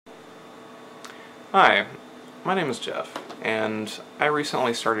Hi, my name is Jeff, and I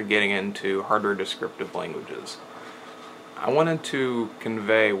recently started getting into hardware descriptive languages. I wanted to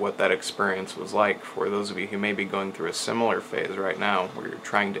convey what that experience was like for those of you who may be going through a similar phase right now, where you're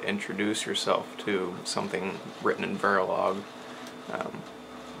trying to introduce yourself to something written in Verilog,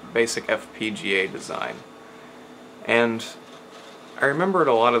 basic FPGA design. And I remembered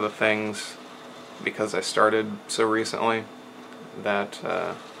a lot of the things, because I started so recently, that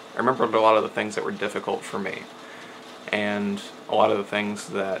I remembered a lot of the things that were difficult for me, and a lot of the things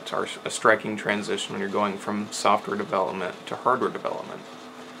that are a striking transition when you're going from software development to hardware development,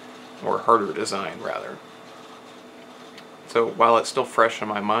 or hardware design rather. So while it's still fresh in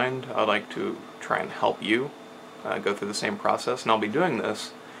my mind, I'd like to try and help you go through the same process, and I'll be doing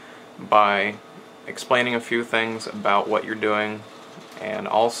this by explaining a few things about what you're doing, and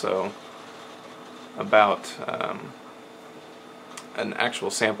also about an actual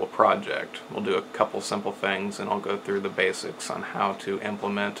sample project. We'll do a couple simple things, and I'll go through the basics on how to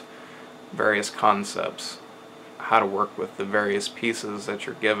implement various concepts, how to work with the various pieces that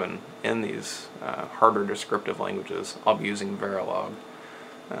you're given in these hardware descriptive languages. I'll be using Verilog.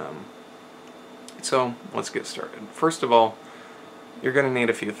 So let's get started. First of all, you're going to need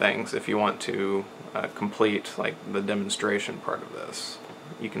a few things if you want to complete the demonstration part of this.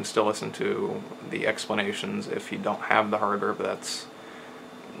 You can still listen to the explanations if you don't have the hardware, but that's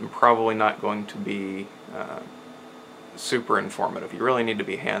probably not going to be super informative. You really need to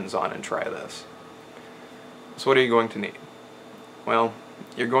be hands-on and try this. So what are you going to need? Well,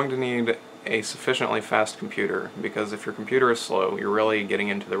 you're going to need a sufficiently fast computer, because if your computer is slow, you're really getting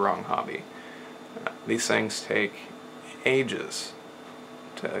into the wrong hobby. These things take ages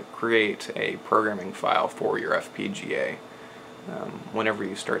to create a programming file for your FPGA. Whenever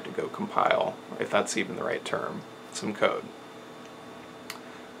you start to go compile, if that's even the right term, some code.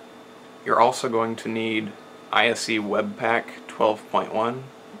 You're also going to need ISE Webpack 12.1.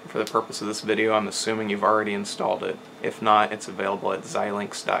 For the purpose of this video, I'm assuming you've already installed it. If not, it's available at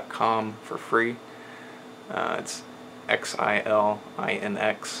xilinx.com for free. It's xilinx.com.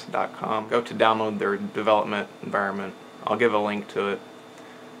 Go to download their development environment. I'll give a link to it.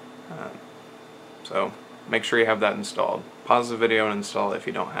 So make sure you have that installed. Pause the video and install it if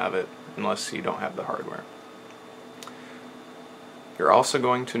you don't have it, unless you don't have the hardware. You're also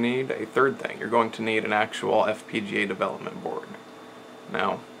going to need a third thing. You're going to need an actual FPGA development board.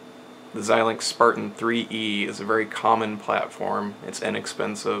 Now, the Xilinx Spartan 3E is a very common platform. It's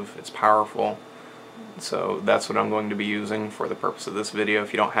inexpensive, it's powerful, so that's what I'm going to be using for the purpose of this video.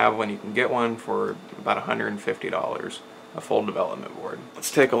 If you don't have one, you can get one for about $150. A full development board.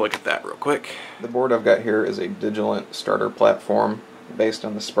 Let's take a look at that real quick. The board I've got here is a Digilent starter platform based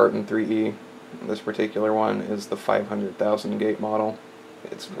on the Spartan 3E. This particular one is the 500,000 gate model.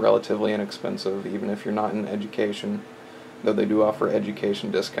 It's relatively inexpensive, even if you're not in education, though they do offer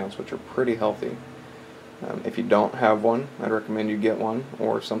education discounts, which are pretty healthy. If you don't have one, I'd recommend you get one,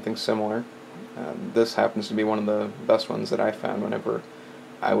 or something similar. This happens to be one of the best ones that I found whenever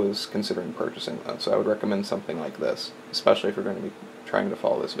I was considering purchasing them, so I would recommend something like this, especially if you're going to be trying to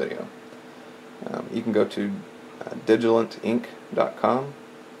follow this video. You can go to digilentinc.com,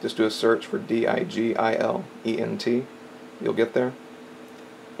 just do a search for Digilent, you'll get there,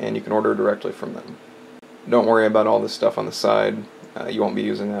 and you can order directly from them. Don't worry about all this stuff on the side, you won't be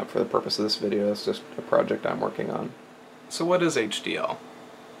using that for the purpose of this video. It's just a project I'm working on. So what is HDL?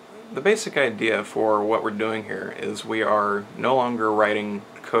 The basic idea for what we're doing here is we are no longer writing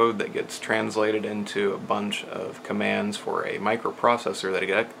code that gets translated into a bunch of commands for a microprocessor that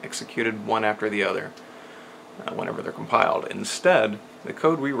get executed one after the other whenever they're compiled. Instead, the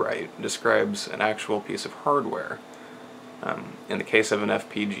code we write describes an actual piece of hardware. In the case of an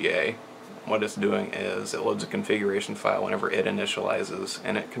FPGA, what it's doing is it loads a configuration file whenever it initializes,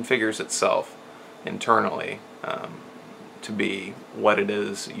 and it configures itself internally to be what it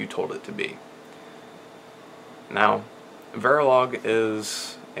is you told it to be. Now, Verilog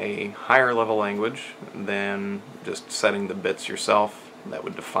is a higher level language than just setting the bits yourself that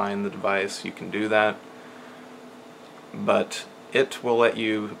would define the device. You can do that, but it will let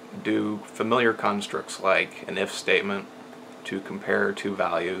you do familiar constructs like an if statement to compare two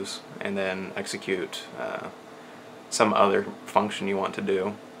values and then execute some other function you want to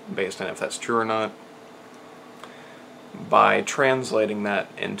do based on if that's true or not, by translating that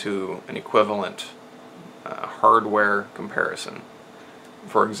into an equivalent hardware comparison.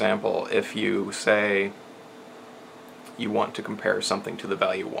 For example, if you say you want to compare something to the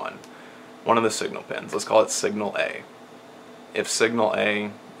value 1, one of the signal pins, let's call it signal A. If signal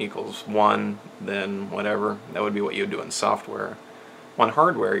A equals 1, then whatever, that would be what you would do in software. On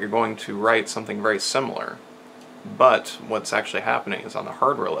hardware, you're going to write something very similar, but what's actually happening is on the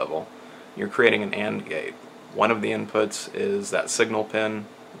hardware level, you're creating an AND gate. One of the inputs is that signal pin,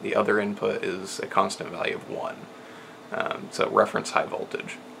 the other input is a constant value of 1. So reference high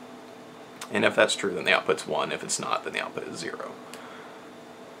voltage. And if that's true, then the output's 1. If it's not, then the output is 0.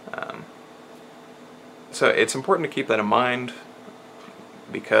 So it's important to keep that in mind,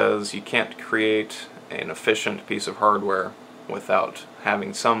 because you can't create an efficient piece of hardware without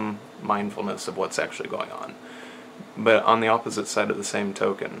having some mindfulness of what's actually going on. But on the opposite side of the same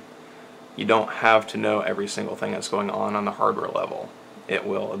token, you don't have to know every single thing that's going on the hardware level. It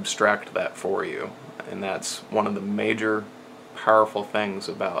will abstract that for you, and that's one of the major powerful things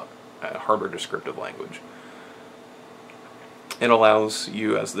about a hardware descriptive language. It allows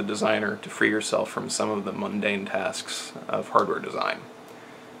you as the designer to free yourself from some of the mundane tasks of hardware design.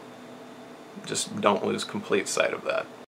 Just don't lose complete sight of that.